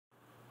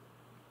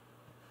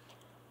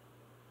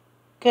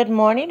Good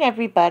morning,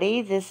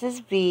 everybody. This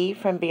is V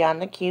from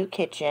Beyond the Cute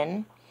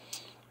Kitchen.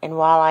 And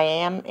while I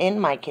am in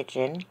my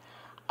kitchen,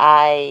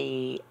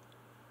 I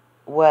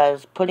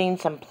was putting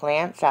some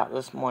plants out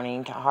this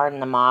morning to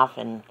harden them off.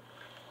 And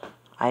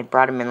I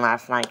brought them in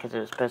last night because it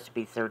was supposed to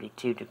be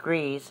 32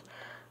 degrees.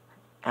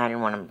 I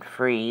didn't want them to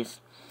freeze.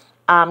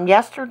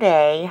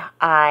 Yesterday,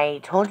 I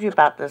told you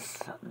about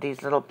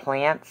these little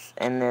plants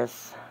in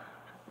this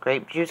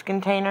grape juice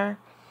container.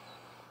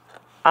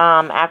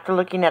 After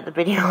looking at the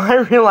video, I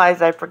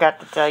realized I forgot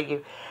to tell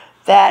you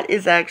that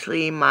is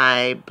actually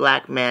my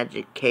black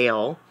magic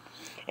kale,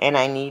 and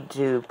I need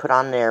to put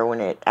on there when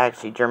it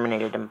actually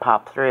germinated and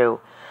popped through.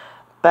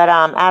 But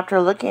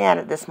after looking at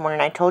it this morning,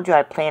 I told you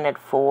I planted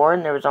 4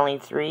 and there was only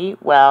 3.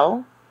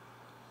 Well,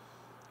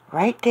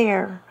 right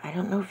there, I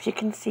don't know if you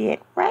can see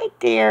it, right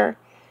there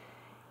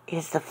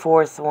is the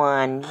 4th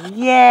one.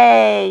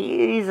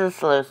 Yay! He's a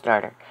slow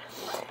starter.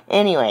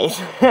 Anyways,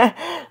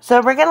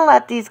 so we're going to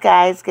let these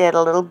guys get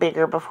a little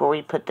bigger before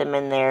we put them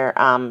in their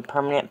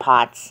permanent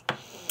pots.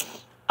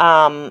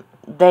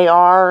 They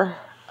are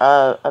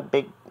a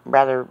big,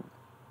 rather,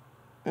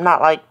 not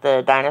like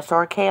the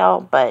dinosaur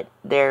kale, but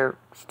they're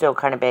still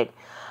kind of big.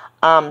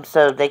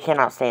 So they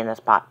cannot stay in this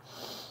pot.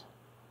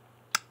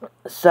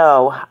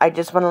 So I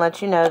just want to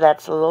let you know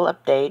that's a little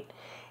update.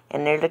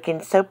 And they're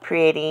looking so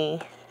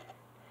pretty.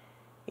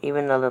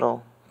 Even the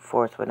little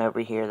 4th one over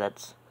here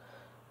that's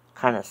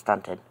kind of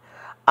stunted.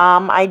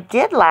 I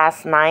did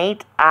last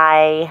night.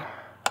 I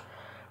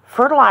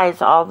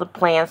fertilized all the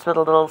plants with a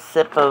little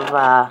sip of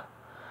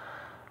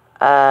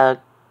it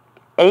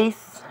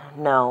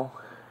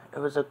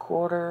was a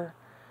quarter,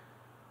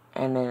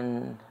 and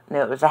then,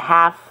 no, it was a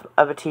half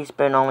of a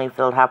teaspoon only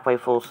filled halfway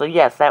full. So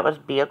yes, that was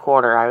be a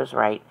quarter, I was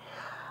right.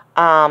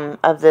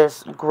 Of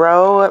this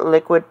Grow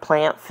Liquid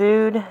Plant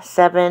Food,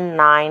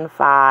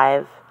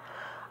 795,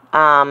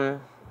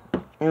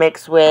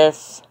 mixed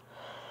with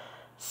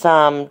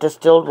some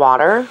distilled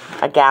water,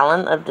 a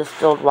gallon of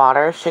distilled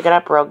water. Shake it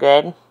up real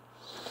good.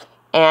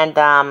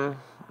 And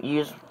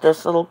use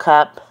this little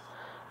cup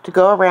to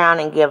go around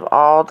and give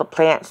all the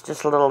plants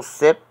just a little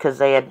sip, because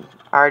they had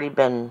already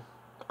been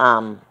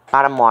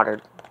bottom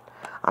watered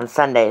on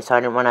Sunday, so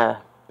I didn't want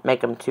to make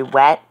them too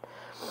wet.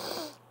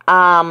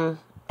 And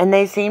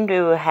they seem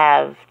to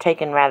have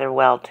taken rather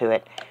well to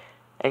it,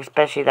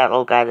 especially that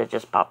little guy that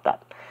just popped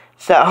up.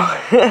 So,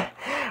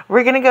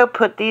 we're going to go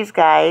put these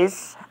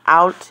guys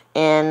out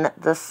in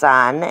the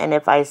sun, and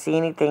if I see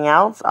anything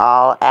else,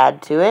 I'll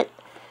add to it.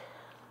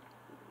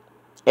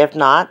 If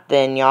not,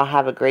 then y'all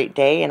have a great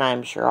day, and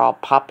I'm sure I'll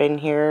pop in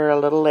here a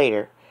little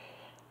later.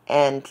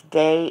 And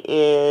today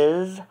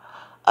is,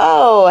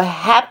 oh,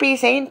 happy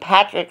St.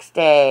 Patrick's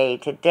Day.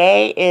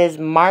 Today is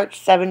March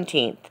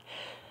 17th.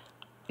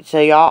 So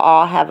y'all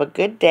all have a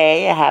good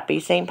day, a happy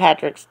St.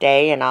 Patrick's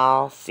Day, and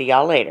I'll see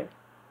y'all later.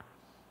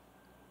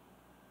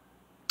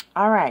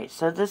 Alright,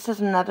 so this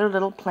is another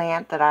little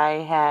plant that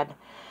I had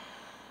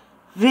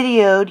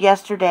videoed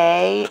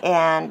yesterday,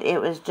 and it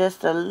was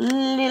just a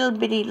little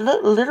bitty,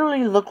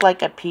 literally looked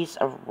like a piece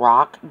of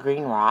rock,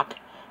 green rock,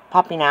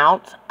 popping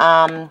out.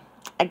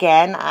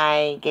 Again,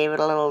 I gave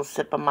it a little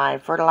sip of my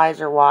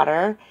fertilizer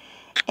water,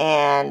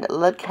 and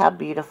look how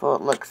beautiful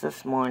it looks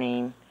this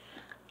morning.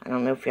 I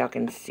don't know if y'all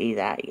can see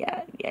that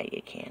yet. Yeah,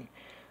 you can.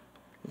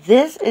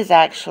 This is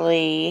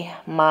actually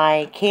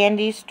my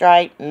Candy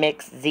Stripe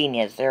Mixed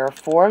Zinnias. There are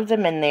 4 of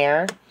them in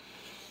there.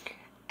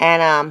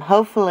 And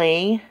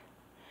hopefully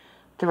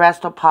the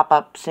rest will pop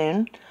up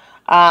soon.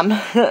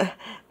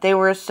 They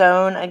were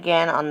sown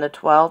again on the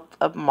 12th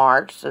of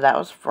March. So that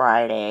was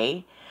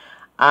Friday.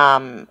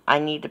 I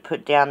need to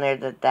put down there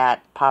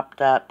that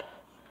popped up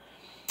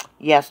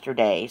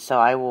yesterday. So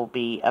I will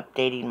be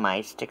updating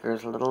my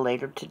stickers a little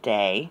later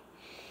today.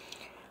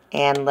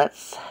 And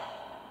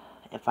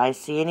if I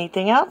see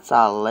anything else,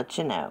 I'll let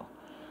you know.